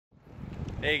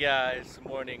Hey guys, good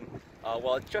morning.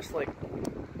 Well, it's just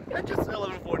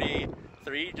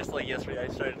 11:43, just like yesterday. I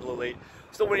started a little late.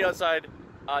 Still waiting outside.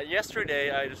 Yesterday,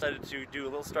 I decided to do a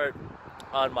little start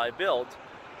on my build,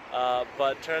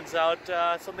 but turns out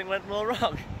something went a little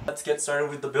wrong. Let's get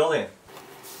started with the building.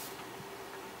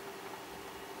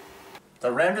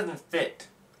 The RAM doesn't fit.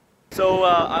 So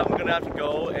I'm gonna have to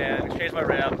go and exchange my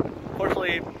RAM.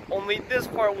 Fortunately, only this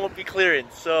part won't be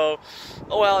clearance, so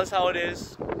oh well, that's how it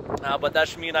is. But that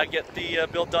should mean I get the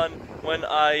build done when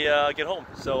I get home.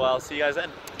 So I'll see you guys then.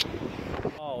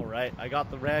 Alright, I got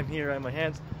the RAM here in my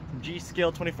hands from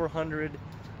G.Skill 2400.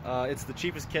 It's the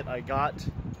cheapest kit I got.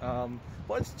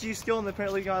 But it's G.Skill and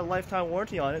apparently got a lifetime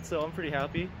warranty on it, so I'm pretty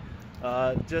happy.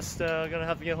 Just gonna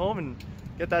have to get home and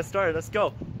get that started. Let's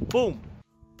go. Boom.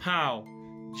 Pow.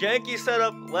 Janky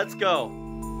setup, let's go.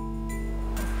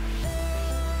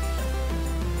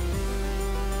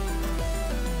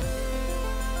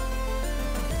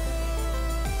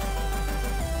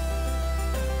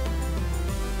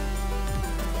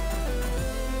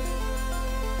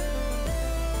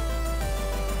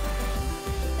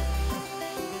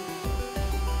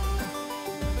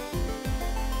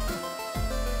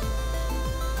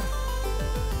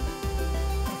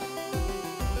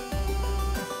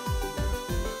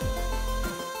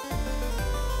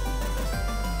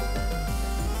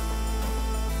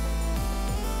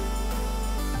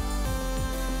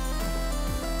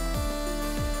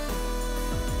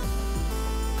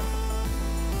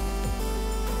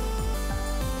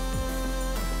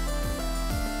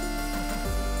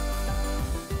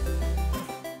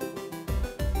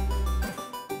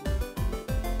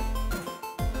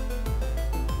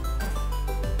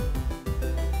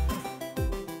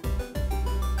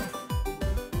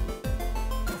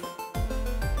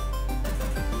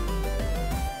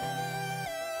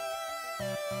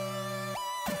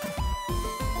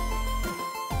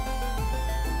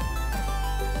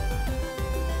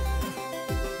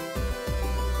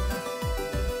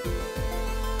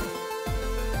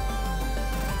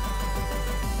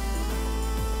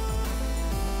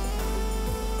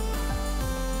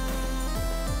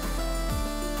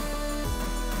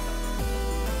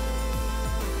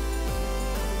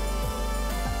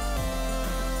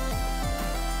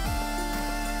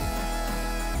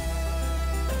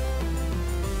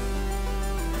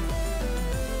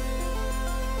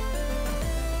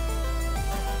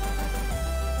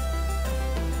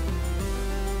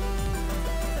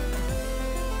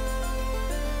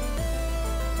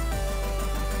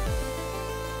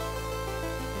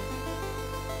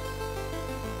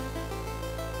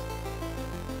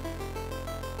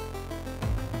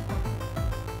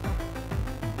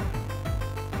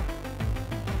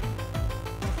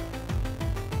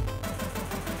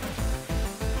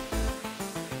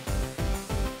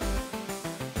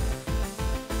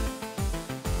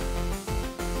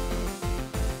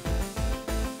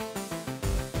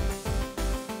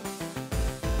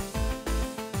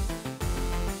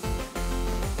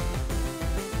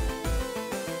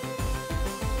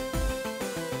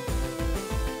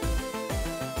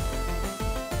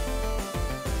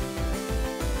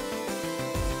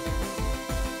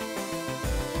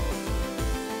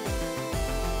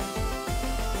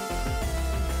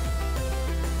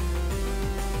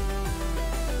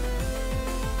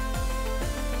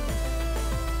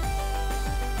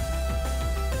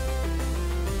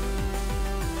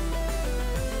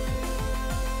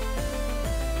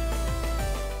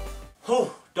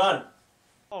 Whew, done.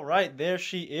 Alright, there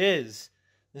she is.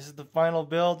 This is the final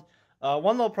build.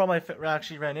 One little problem I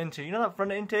actually ran into. You know that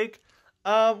front intake?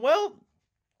 I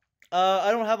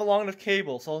don't have a long enough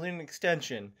cable, so I'll need an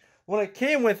extension. What it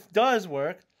came with does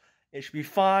work. It should be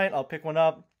fine. I'll pick one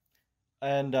up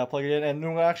and plug it in.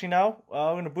 And actually now,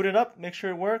 I'm going to boot it up, make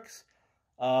sure it works.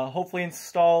 Hopefully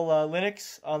install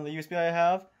Linux on the USB I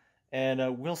have.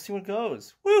 And we'll see what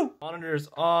goes. Woo! Monitor's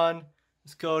on.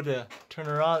 Let's go to turn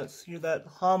her on. Let's hear that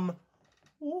hum.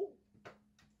 Ooh.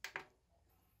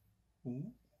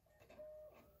 Ooh.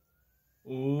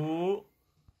 Ooh.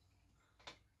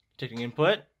 Taking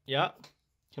input. Yeah.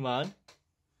 Come on.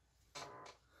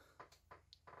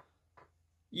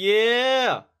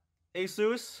 Yeah!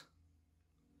 Asus.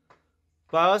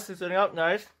 BIOS is setting up.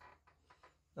 Nice.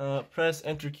 Press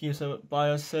enter key. So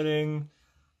BIOS setting.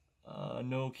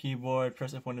 No keyboard.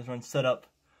 Press F1 to run setup.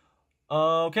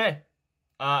 Okay.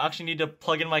 Actually need to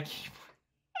plug in my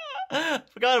keyboard.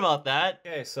 Forgot about that.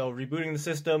 Okay, so rebooting the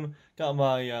system. Got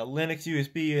my Linux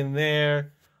USB in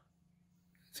there.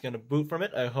 It's gonna boot from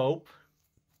it, I hope.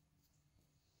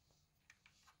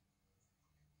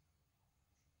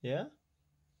 Yeah?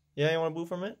 Yeah, you wanna boot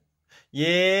from it?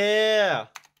 Yeah!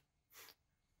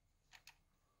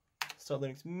 Start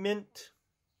Linux Mint.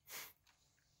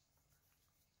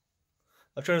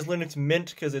 I've chosen Linux Mint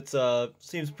because it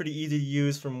seems pretty easy to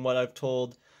use from what I've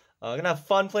told. I'm gonna have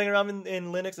fun playing around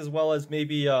in Linux, as well as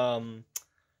maybe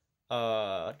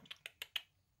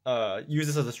use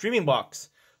this as a streaming box.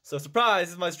 So surprise,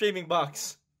 this is my streaming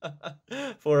box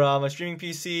for my streaming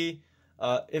PC.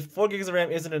 If 4 gigs of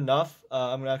RAM isn't enough,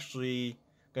 I'm actually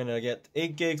gonna get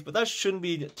 8 gigs, but that shouldn't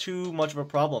be too much of a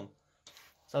problem.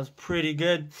 Sounds pretty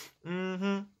good.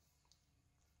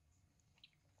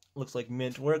 Looks like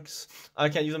Mint works. I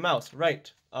can't use a mouse.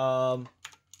 Right. Let's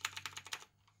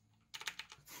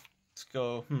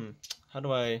go. How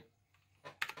do I?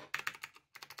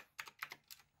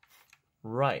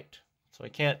 Right. So I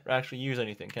can't actually use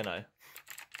anything, can I?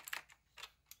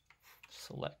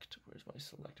 Select. Where's my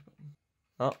select button?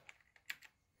 Oh.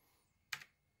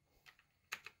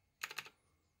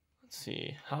 Let's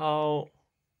see. How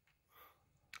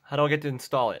do I get to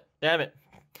install it? Damn it.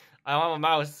 I don't have a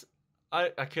mouse.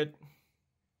 I could.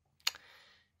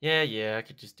 Yeah, I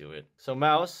could just do it. So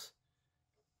mouse.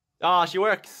 Ah, she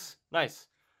works. Nice.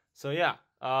 So yeah,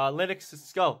 Linux,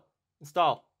 let's go.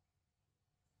 Install.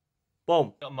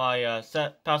 Boom. Got my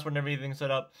set password and everything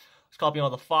set up. Just copying all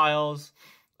the files.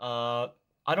 I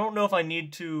don't know if I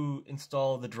need to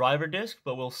install the driver disk,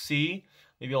 but we'll see.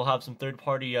 Maybe I'll have some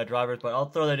third-party drivers, but I'll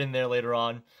throw that in there later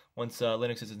on once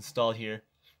Linux is installed here.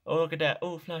 Oh, look at that.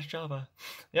 Oh, Flash Java.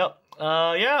 Yep.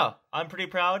 Yeah, I'm pretty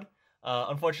proud.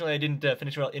 Unfortunately, I didn't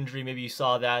finish without injury. Maybe you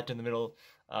saw that in the middle.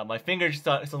 My finger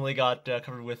suddenly got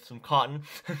covered with some cotton.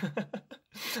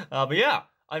 But yeah,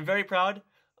 I'm very proud.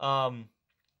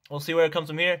 We'll see where it comes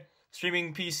from here.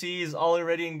 Streaming PC is all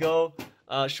ready and go.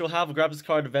 She'll have a graphics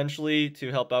card eventually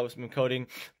to help out with some encoding,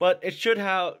 but it should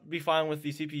be fine with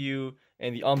the CPU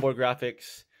and the onboard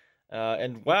graphics.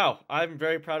 And wow, I'm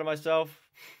very proud of myself.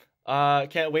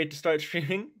 Can't wait to start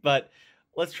streaming, but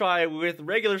let's try with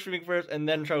regular streaming first and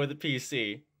then try with the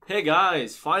PC. Hey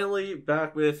guys, finally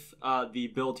back with the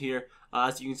build here.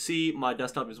 As you can see, my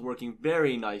desktop is working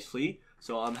very nicely,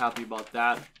 so I'm happy about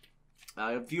that.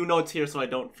 I have a few notes here so I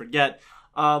don't forget.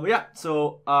 But yeah,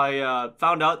 so I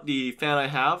found out the fan I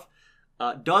have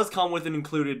does come with an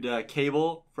included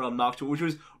cable from Noctua, which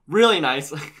was really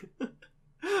nice.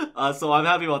 So I'm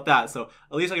happy about that. So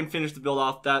at least I can finish the build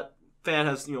off. That fan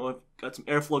has, got some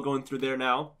airflow going through there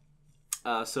now.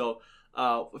 So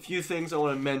a few things I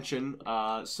want to mention.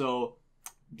 So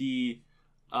the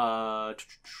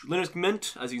Linux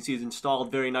Mint, as you can see, is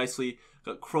installed very nicely.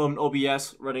 Got Chrome and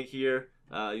OBS running here.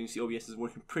 You can see OBS is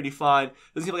working pretty fine.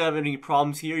 Doesn't seem like I have any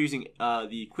problems here using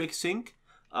the quick sync.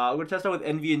 I'm going to test out with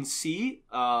NVNC.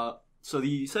 So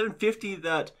the 750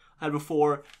 that I had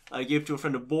before, I gave to a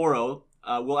friend to borrow,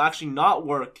 will actually not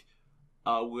work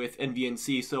with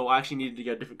NVNC, so I actually needed to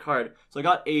get a different card. So I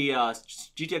got a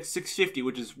GTX 650,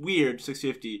 which is weird.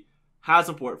 650 has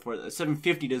support for it.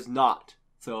 750 does not.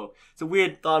 So it's a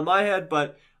weird thought in my head,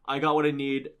 but I got what I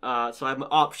need. So I have my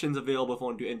options available if I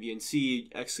want to do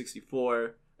NVNC,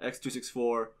 X64,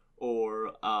 X264,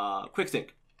 or QuickSync.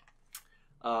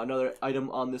 Another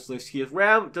item on this list here is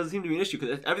RAM. Doesn't seem to be an issue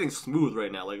because everything's smooth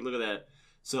right now. Like, look at that.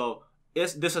 So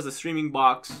this as a streaming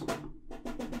box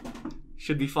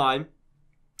should be fine.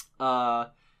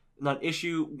 Not an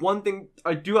issue. One thing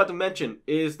I do have to mention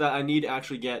is that I need to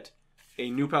actually get a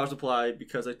new power supply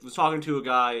because I was talking to a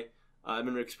guy at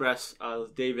Memory Express,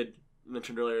 David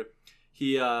mentioned earlier.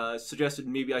 He suggested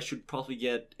maybe I should probably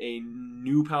get a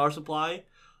new power supply,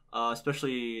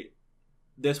 especially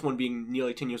this one being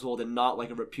nearly 10 years old and not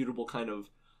like a reputable kind of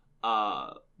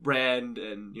brand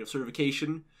and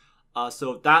certification.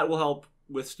 So that will help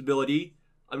with stability.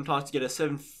 I'm talking to get a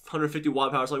 750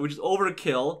 watt power supply, which is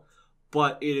overkill,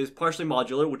 but it is partially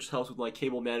modular, which helps with my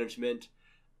cable management.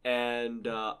 And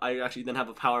I actually then have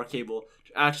a power cable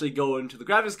to actually go into the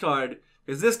graphics card,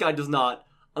 because this guy does not,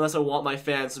 unless I want my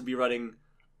fans to be running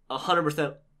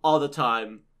 100% all the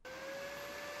time,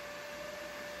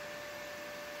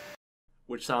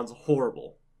 which sounds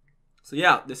horrible. So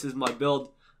yeah, this is my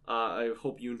build. I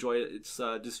hope you enjoy it. It's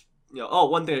just, oh,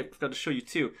 one thing I forgot to show you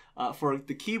too. For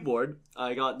the keyboard,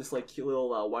 I got this like cute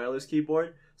little wireless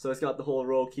keyboard. So it's got the whole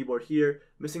row keyboard here,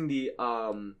 missing the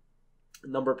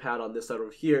number pad on this side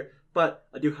over here. But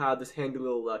I do have this handy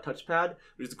little touchpad,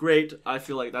 which is great. I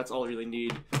feel like that's all I really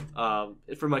need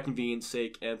for my convenience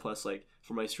sake, and plus like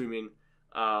for my streaming.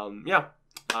 Yeah,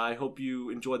 I hope you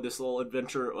enjoyed this little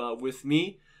adventure with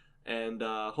me, and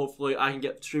hopefully I can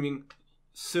get streaming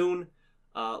soon.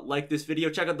 Like this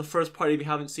video, check out the first part if you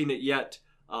haven't seen it yet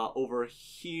over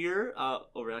here,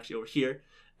 over here,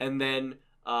 and then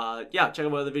yeah, check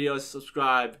out my other videos,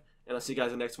 subscribe, and I'll see you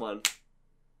guys in the next one.